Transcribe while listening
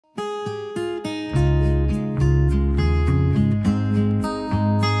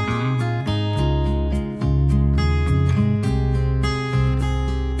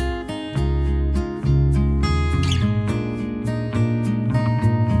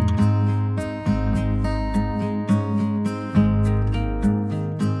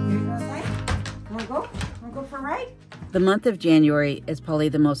The month of January is probably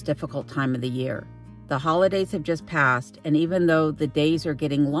the most difficult time of the year. The holidays have just passed, and even though the days are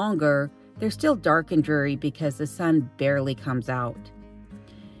getting longer, they're still dark and dreary because the sun barely comes out.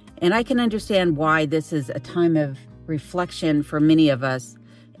 And I can understand why this is a time of reflection for many of us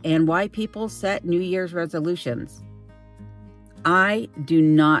and why people set New Year's resolutions. I do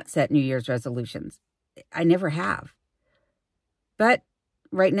not set New Year's resolutions. I never have. But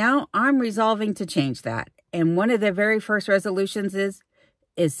right now, I'm resolving to change that. And one of the very first resolutions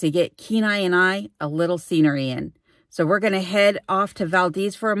is to get Kenai and I a little scenery in. So we're going to head off to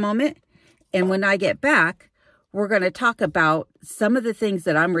Valdez for a moment. And when I get back, we're going to talk about some of the things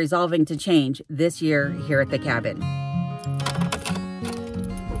that I'm resolving to change this year here at the cabin.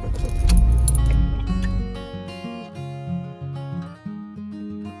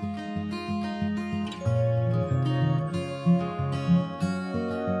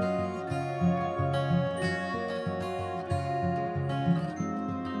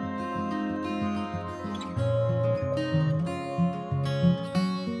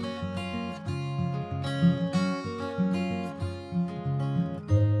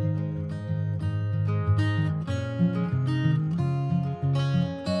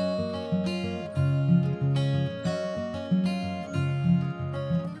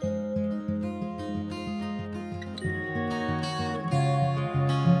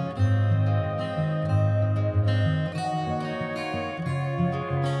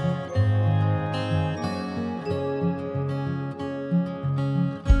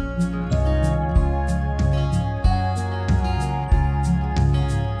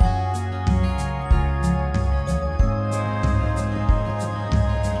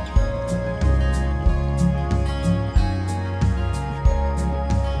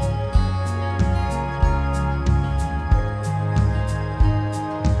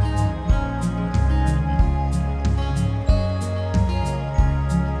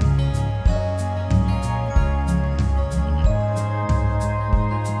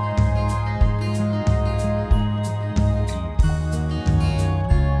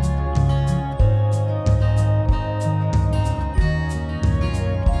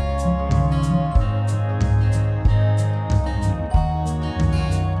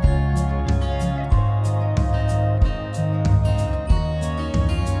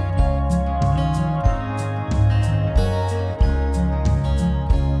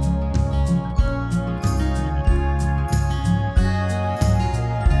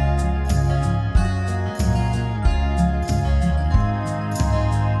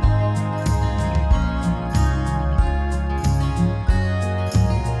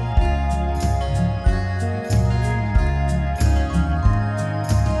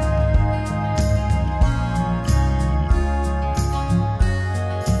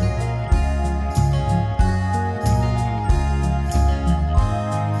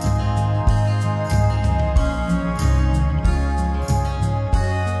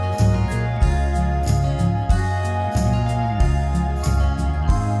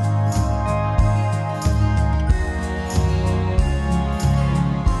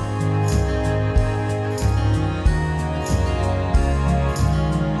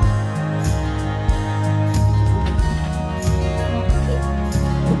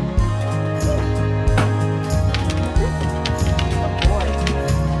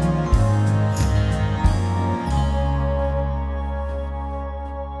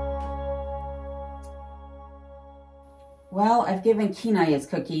 Well, I've given Kenai his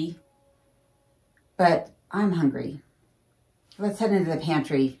cookie, but I'm hungry. Let's head into the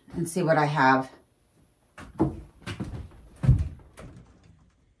pantry and see what I have.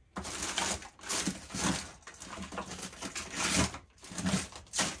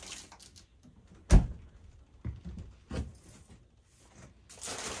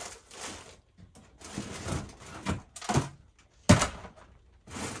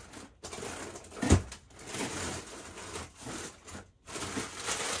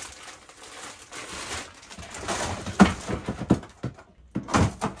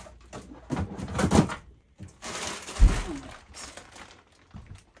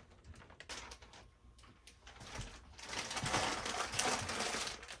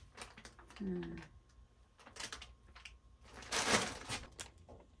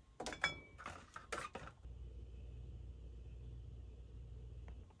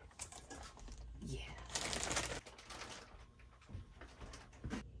 Yeah.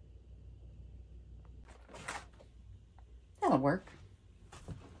 That'll work.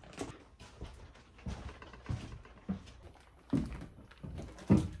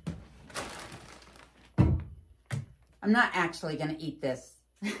 I'm not actually going to eat this.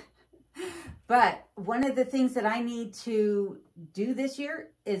 But one of the things that I need to do this year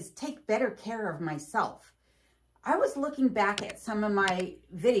is take better care of myself. I was looking back at some of my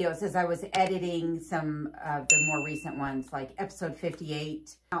videos as I was editing some of the more recent ones, like episode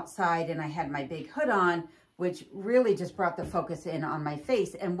 58 outside, and I had my big hood on, which really just brought the focus in on my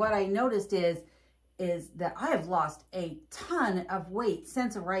face. And what I noticed is that I have lost a ton of weight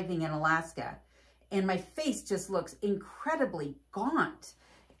since arriving in Alaska. And my face just looks incredibly gaunt.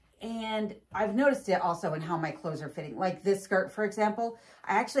 And I've noticed it also in how my clothes are fitting. Like this skirt, for example,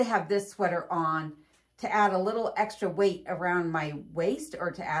 I actually have this sweater on to add a little extra weight around my waist,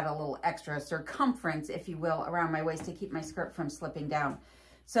 or to add a little extra circumference, if you will, around my waist to keep my skirt from slipping down.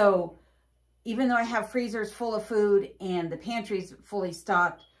 So even though I have freezers full of food and the pantry's fully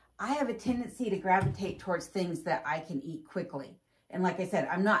stocked, I have a tendency to gravitate towards things that I can eat quickly. And like I said,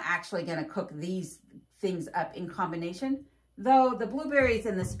 I'm not actually going to cook these things up in combination, though the blueberries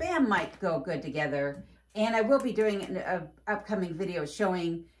and the Spam might go good together. And I will be doing an upcoming video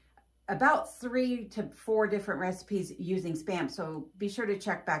showing about 3 to 4 different recipes using Spam. So be sure to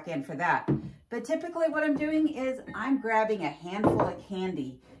check back in for that. But typically what I'm doing is I'm grabbing a handful of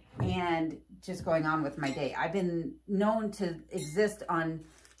candy and just going on with my day. I've been known to exist on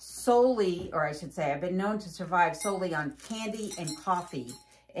solely, or I should say, I've been known to survive solely on candy and coffee.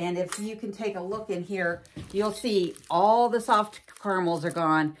 And if you can take a look in here, you'll see all the soft caramels are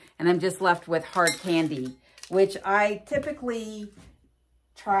gone and I'm just left with hard candy, which I typically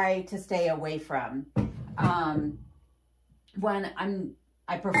try to stay away from. I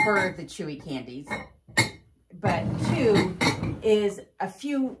prefer the chewy candies. But 2 is a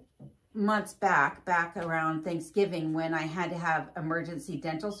few months back around Thanksgiving, when I had to have emergency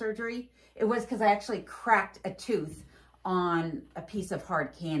dental surgery. It was because I actually cracked a tooth on a piece of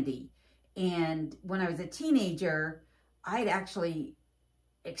hard candy. And when I was a teenager, I'd actually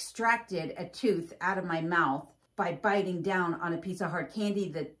extracted a tooth out of my mouth by biting down on a piece of hard candy.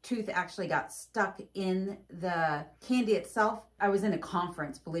 The tooth actually got stuck in the candy itself. I was in a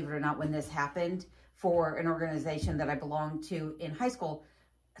conference, believe it or not, when this happened, for an organization that I belonged to in high school.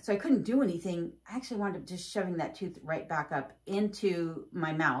 So I couldn't do anything. I actually wound up just shoving that tooth right back up into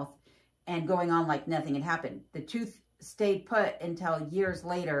my mouth and going on like nothing had happened. The tooth stayed put until years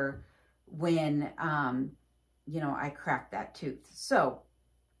later when, I cracked that tooth. So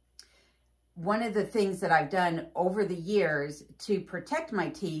one of the things that I've done over the years to protect my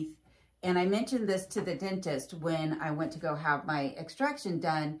teeth, and I mentioned this to the dentist when I went to go have my extraction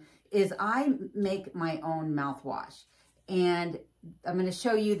done, is I make my own mouthwash. And I'm going to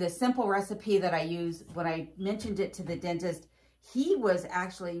show you the simple recipe that I use. When I mentioned it to the dentist, he was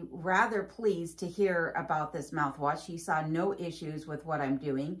actually rather pleased to hear about this mouthwash. He saw no issues with what I'm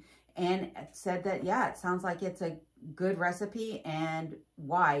doing and said that, yeah, it sounds like it's a good recipe and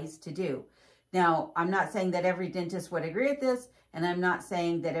wise to do. Now, I'm not saying that every dentist would agree with this, and I'm not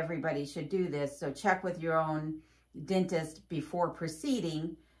saying that everybody should do this. So check with your own dentist before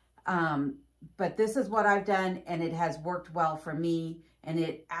proceeding. But this is what I've done, and it has worked well for me, and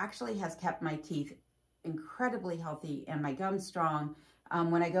it actually has kept my teeth incredibly healthy and my gums strong.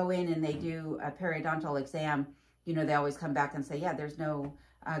 When I go in and they do a periodontal exam, they always come back and say, yeah, there's no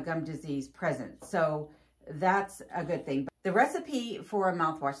gum disease present. So that's a good thing. The recipe for a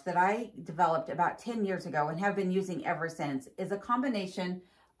mouthwash that I developed about 10 years ago and have been using ever since is a combination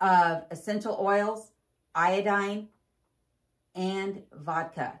of essential oils, iodine, and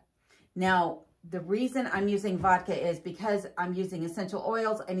vodka. Now, the reason I'm using vodka is because I'm using essential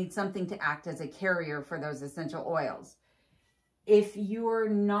oils. I need something to act as a carrier for those essential oils. If you're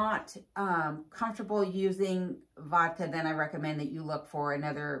not comfortable using vodka, then I recommend that you look for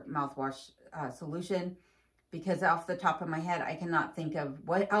another mouthwash solution, because off the top of my head, I cannot think of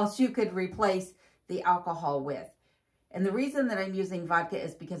what else you could replace the alcohol with. And the reason that I'm using vodka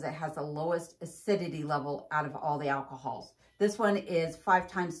is because it has the lowest acidity level out of all the alcohols. This one is 5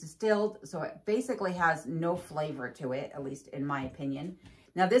 times distilled, so it basically has no flavor to it, at least in my opinion.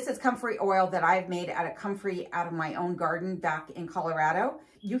 Now, this is comfrey oil that I've made out of comfrey out of my own garden back in Colorado.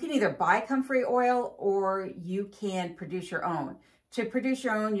 You can either buy comfrey oil or you can produce your own. To produce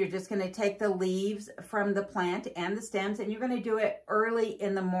your own, you're just going to take the leaves from the plant and the stems, and you're going to do it early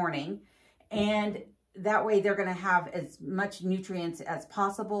in the morning. And that way they're going to have as much nutrients as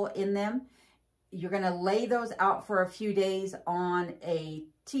possible in them. You're going to lay those out for a few days on a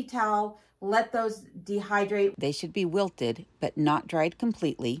tea towel. Let those dehydrate. They should be wilted, but not dried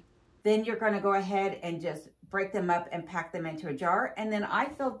completely. Then you're going to go ahead and just break them up and pack them into a jar. And then I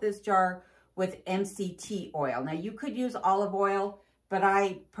filled this jar with MCT oil. Now, you could use olive oil. but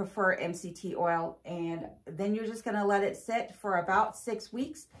I prefer MCT oil. And then you're just gonna let it sit for about 6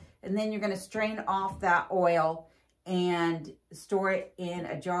 weeks, and then you're gonna strain off that oil and store it in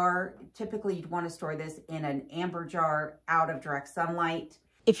a jar. Typically, you'd wanna store this in an amber jar out of direct sunlight.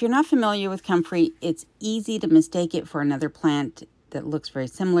 If you're not familiar with comfrey, it's easy to mistake it for another plant that looks very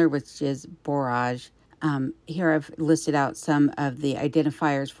similar, which is borage. Here I've listed out some of the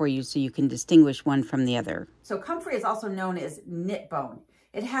identifiers for you so you can distinguish one from the other. So comfrey is also known as knit bone.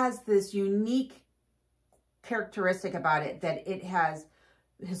 It has this unique characteristic about it that it has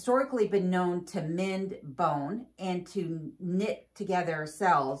historically been known to mend bone and to knit together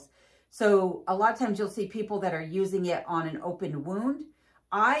cells. So a lot of times you'll see people that are using it on an open wound.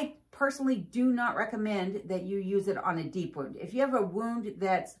 I personally do not recommend that you use it on a deep wound. If you have a wound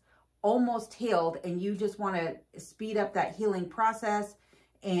that's almost healed and you just want to speed up that healing process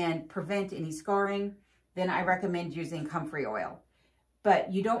and prevent any scarring, then I recommend using comfrey oil.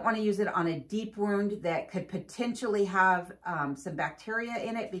 But you don't want to use it on a deep wound that could potentially have some bacteria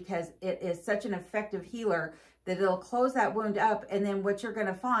in it, because it is such an effective healer that it'll close that wound up. And then what you're going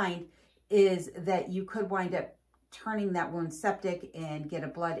to find is that you could wind up turning that wound septic and get a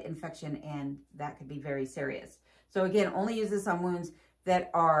blood infection, and that could be very serious. So again, only use this on wounds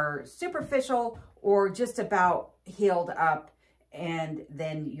that are superficial or just about healed up, and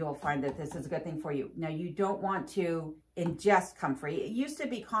then you'll find that this is a good thing for you. Now, you don't want to ingest comfrey. It used to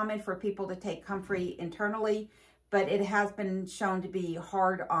be common for people to take comfrey internally, but it has been shown to be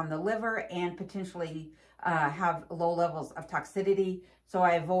hard on the liver and potentially have low levels of toxicity. So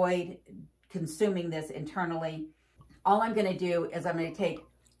I avoid consuming this internally. All I'm going to do is I'm going to take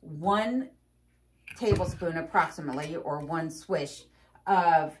 1 tablespoon approximately, or 1 swish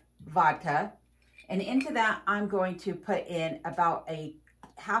of vodka, and into that I'm going to put in about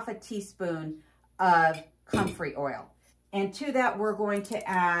half a teaspoon of comfrey oil, and to that we're going to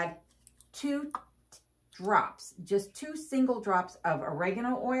add 2 drops, just 2 single drops of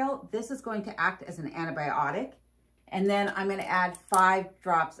oregano oil. This is going to act as an antibiotic. And then I'm going to add 5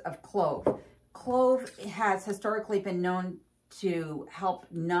 drops of clove. Clove has historically been known to help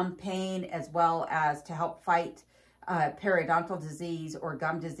numb pain as well as to help fight periodontal disease or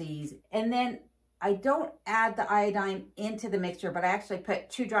gum disease. And then I don't add the iodine into the mixture, but I actually put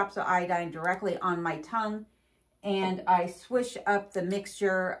 2 drops of iodine directly on my tongue, and I swish up the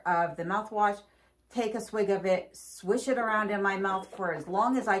mixture of the mouthwash, take a swig of it, swish it around in my mouth for as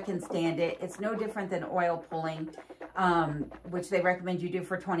long as I can stand it. It's no different than oil pulling, which they recommend you do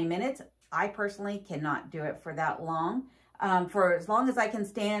for 20 minutes. I personally cannot do it for that long. For as long as I can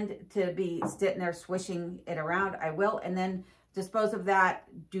stand to be sitting there swishing it around, I will. And then dispose of that.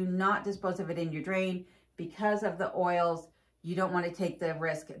 Do not dispose of it in your drain. Because of the oils, you don't want to take the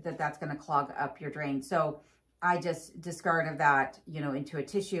risk that that's going to clog up your drain. So I just discard of that, into a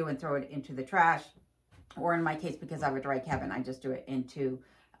tissue and throw it into the trash. Or in my case, because I have a dry cabin, I just do it into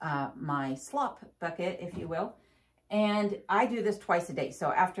my slop bucket, if you will. And I do this twice a day.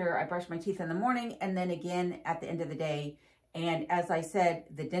 So after I brush my teeth in the morning, and then again at the end of the day. And as I said,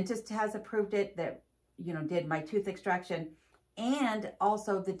 the dentist has approved it that, did my tooth extraction. And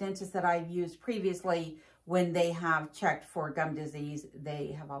also the dentist that I've used previously, when they have checked for gum disease,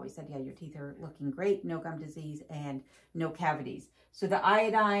 they have always said, yeah, your teeth are looking great, no gum disease and no cavities. So the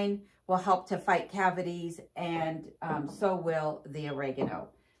iodine will help to fight cavities, and so will the oregano.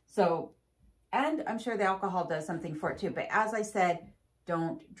 So, and I'm sure the alcohol does something for it too. But as I said,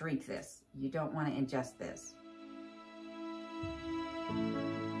 don't drink this. You don't want to ingest this.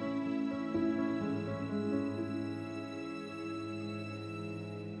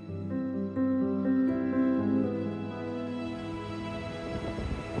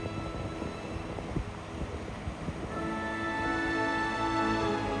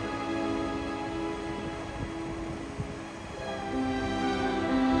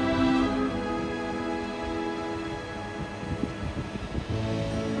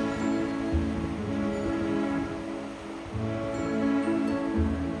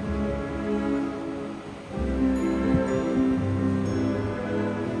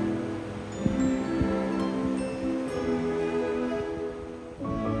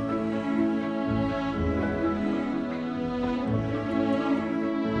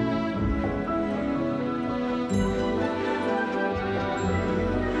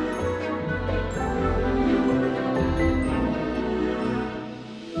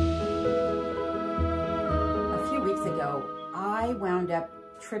 I wound up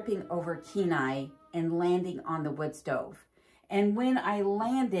tripping over kenai and landing on the wood stove. And when I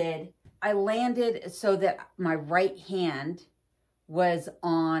landed so that my right hand was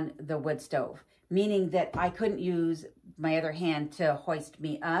on the wood stove, meaning that I couldn't use my other hand to hoist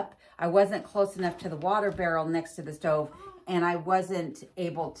me up. I wasn't close enough to the water barrel next to the stove, and I wasn't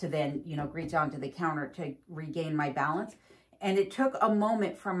able to then, you know, reach onto the counter to regain my balance. And it took a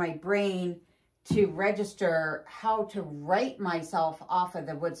moment for my brain to register how to right myself off of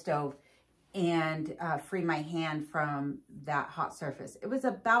the wood stove and free my hand from that hot surface. It was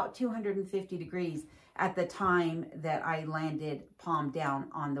about 250 degrees at the time that I landed palm down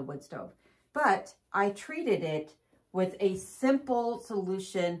on the wood stove. But I treated it with a simple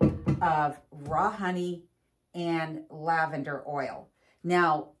solution of raw honey and lavender oil.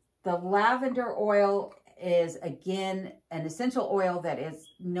 Now, the lavender oil is, again, an essential oil that is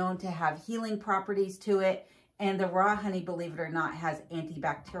known to have healing properties to it. And the raw honey, believe it or not, has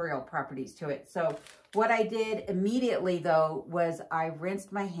antibacterial properties to it. So what I did immediately, though, was I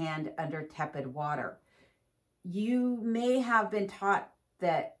rinsed my hand under tepid water. You may have been taught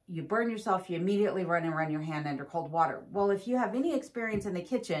that you burn yourself, you immediately run your hand under cold water. Well, if you have any experience in the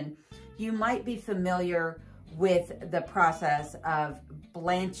kitchen, you might be familiar with the process of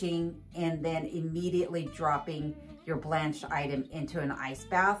blanching and then immediately dropping your blanched item into an ice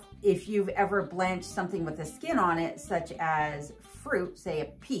bath. If you've ever blanched something with a skin on it, such as fruit, say a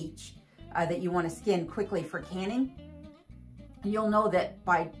peach, that you want to skin quickly for canning, you'll know that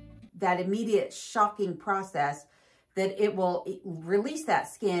by that immediate shocking process, that it will release that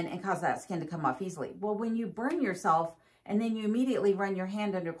skin and cause that skin to come off easily. Well, when you burn yourself and then you immediately run your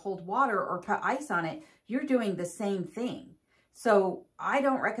hand under cold water or put ice on it, you're doing the same thing. So I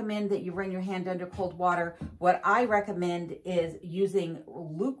don't recommend that you run your hand under cold water. What I recommend is using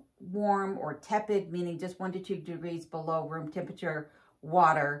lukewarm or tepid, meaning just 1 to 2 degrees below room temperature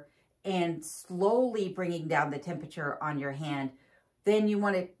water, and slowly bringing down the temperature on your hand. Then you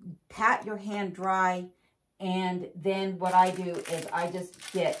want to pat your hand dry. And then what I do is I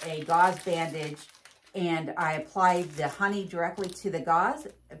just get a gauze bandage and I apply the honey directly to the gauze,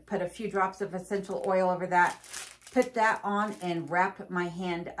 put a few drops of essential oil over that, put that on and wrap my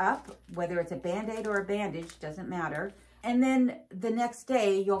hand up, whether it's a Band-Aid or a bandage, doesn't matter. And then the next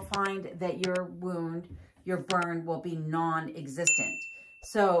day you'll find that your wound, your burn will be non-existent.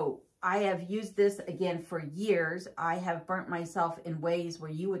 So I have used this again for years. I have burnt myself in ways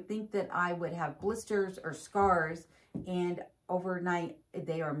where you would think that I would have blisters or scars, and overnight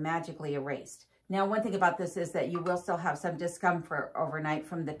they are magically erased. Now, one thing about this is that you will still have some discomfort overnight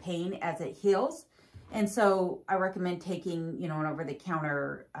from the pain as it heals. And so I recommend taking, you know, an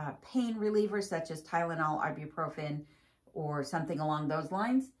over-the-counter pain reliever such as Tylenol, ibuprofen, or something along those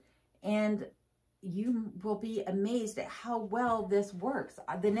lines. And you will be amazed at how well this works.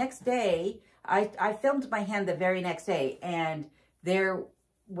 The next day, I filmed my hand the very next day, and there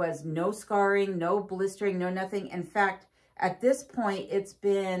was no scarring, no blistering, no nothing. In fact, at this point, it's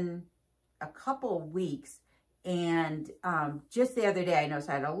been a couple weeks, and just the other day, I noticed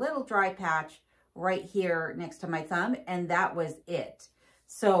I had a little dry patch right here next to my thumb, and that was it.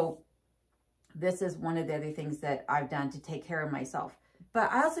 So this is one of the other things that I've done to take care of myself.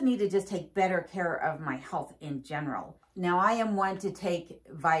 But I also need to just take better care of my health in general. Now, I am one to take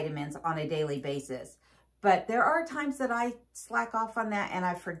vitamins on a daily basis, but there are times that I slack off on that and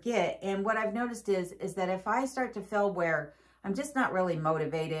I forget. And what I've noticed is that if I start to feel where I'm just not really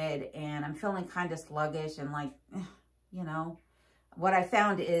motivated and I'm feeling kind of sluggish and like, you know, what I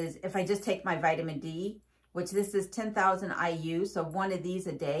found is if I just take my vitamin D, which this is 10,000 IU, so one of these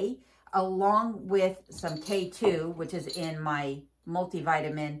a day, along with some K2, which is in my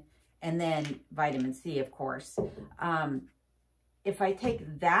multivitamin, and then vitamin C, of course. If I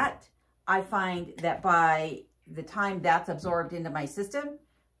take that, I find that by the time that's absorbed into my system,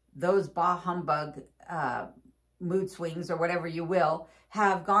 those bah humbug mood swings, or whatever you will,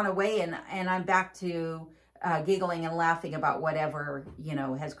 have gone away, and I'm back to giggling and laughing about whatever, you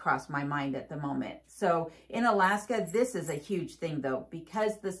know, has crossed my mind at the moment. So in Alaska, this is a huge thing, though,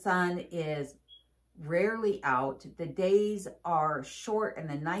 because the sun is rarely out. The days are short and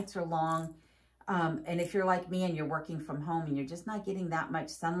the nights are long. And if you're like me and you're working from home and you're just not getting that much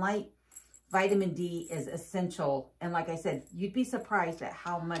sunlight, vitamin D is essential. And like I said, you'd be surprised at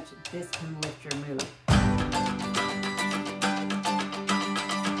how much this can lift your mood.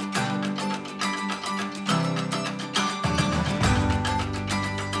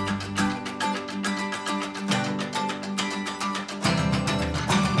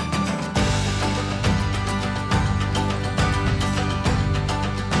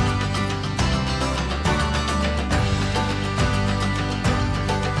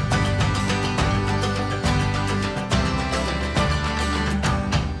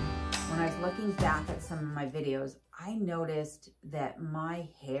 Back at some of my videos, I noticed that my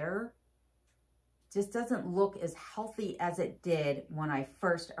hair just doesn't look as healthy as it did when I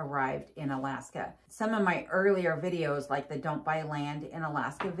first arrived in Alaska. Some of my earlier videos, like the Don't Buy Land in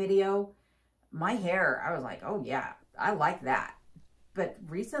Alaska video, my hair, I was like, oh yeah, I like that. But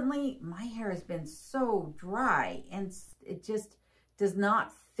recently, my hair has been so dry and it just does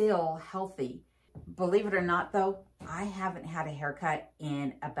not feel healthy. Believe it or not though, I haven't had a haircut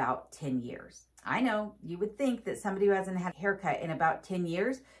in about 10 years. I know you would think that somebody who hasn't had a haircut in about 10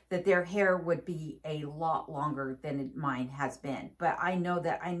 years, that their hair would be a lot longer than mine has been. But I know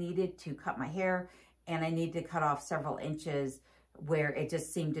that I needed to cut my hair and I need to cut off several inches where it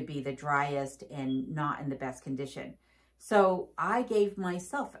just seemed to be the driest and not in the best condition. So I gave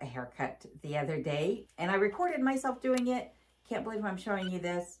myself a haircut the other day and I recorded myself doing it. Can't believe I'm showing you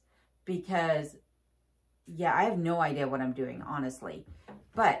this because, yeah, I have no idea what I'm doing, honestly.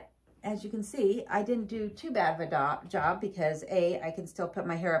 But as you can see, I didn't do too bad of a job because A, I can still put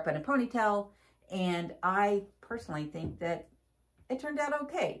my hair up in a ponytail, and I personally think that it turned out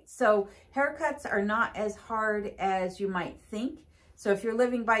okay. So haircuts are not as hard as you might think. So if you're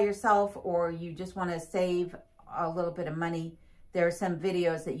living by yourself or you just want to save a little bit of money, there are some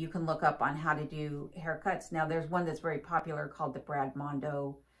videos that you can look up on how to do haircuts. Now there's one that's very popular called the Brad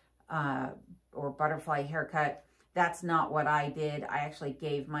Mondo or butterfly haircut. That's not what I did. I actually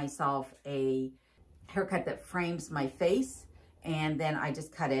gave myself a haircut that frames my face, and then I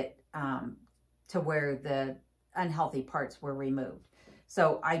just cut it to where the unhealthy parts were removed.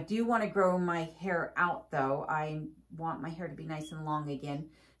 So I do want to grow my hair out though. I want my hair to be nice and long again.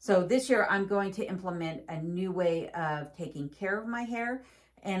 So this year I'm going to implement a new way of taking care of my hair,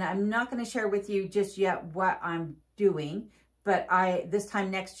 and I'm not going to share with you just yet what I'm doing. But this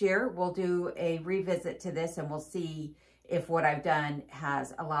time next year, we'll do a revisit to this and we'll see if what I've done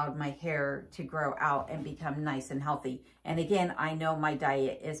has allowed my hair to grow out and become nice and healthy. And again, I know my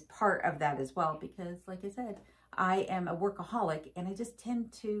diet is part of that as well because, like I said, I am a workaholic and I just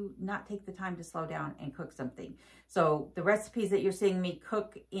tend to not take the time to slow down and cook something. So the recipes that you're seeing me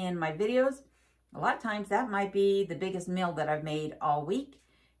cook in my videos, a lot of times that might be the biggest meal that I've made all week.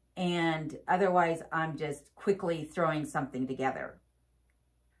 And otherwise, I'm just quickly throwing something together.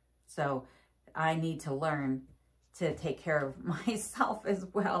 So I need to learn to take care of myself as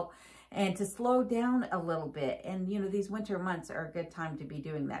well and to slow down a little bit. And, you know, these winter months are a good time to be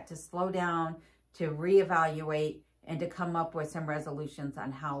doing that, to slow down, to reevaluate, and to come up with some resolutions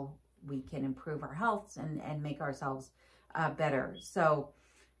on how we can improve our health and make ourselves better. So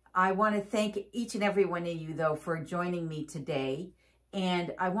I want to thank each and every one of you, though, for joining me today.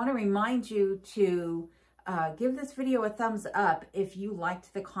 And I want to remind you to give this video a thumbs up if you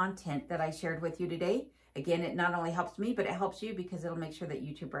liked the content that I shared with you today. Again, it not only helps me, but it helps you because it'll make sure that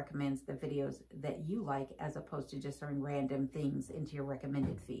YouTube recommends the videos that you like as opposed to just throwing random things into your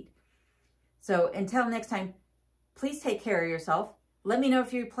recommended feed. So until next time, please take care of yourself. Let me know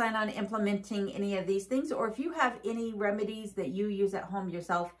if you plan on implementing any of these things or if you have any remedies that you use at home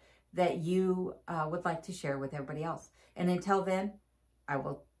yourself that you would like to share with everybody else. And until then, I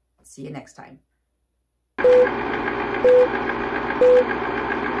will see you next time.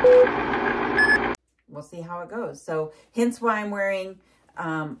 We'll see how it goes. So hence why I'm wearing,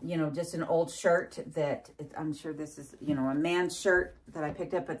 you know, just an old shirt that I'm sure this is, you know, a man's shirt that I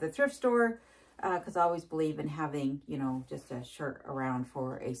picked up at the thrift store because I always believe in having, you know, just a shirt around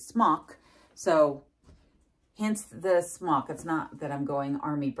for a smock. So hence the smock. It's not that I'm going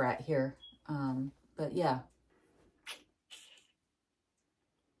army brat here, but yeah.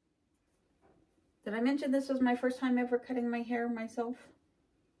 Did I mention this was my first time ever cutting my hair myself?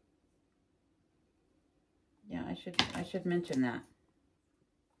 Yeah, I should mention that.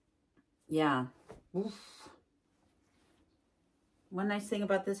 Yeah. Oof. One nice thing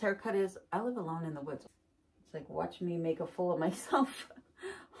about this haircut is I live alone in the woods. It's like watch me make a fool of myself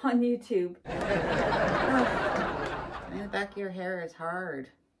on YouTube. And the back of your hair is hard,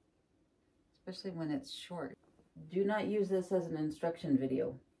 especially when it's short. Do not use this as an instruction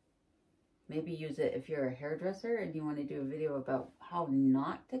video. Maybe use it if you're a hairdresser and you want to do a video about how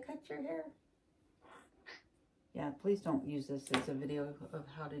not to cut your hair. Yeah, please don't use this as a video of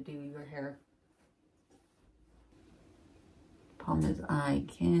how to do your hair. Problem is I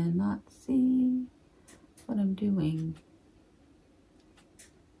cannot see what I'm doing.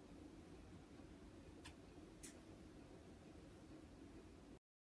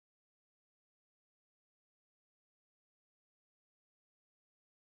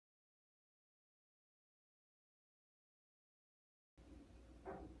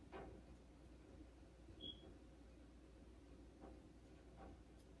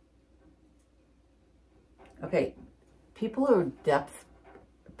 Okay, people who are depth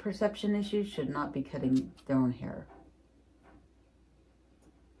perception issues should not be cutting their own hair.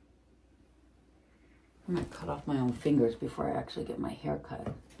 I'm going to cut off my own fingers before I actually get my hair cut.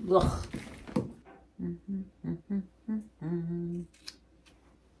 Ugh.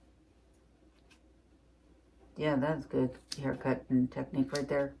 Yeah, that's good haircut and technique right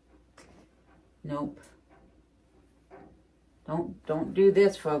there. Nope. Don't do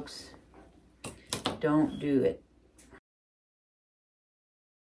this, folks. Don't do it.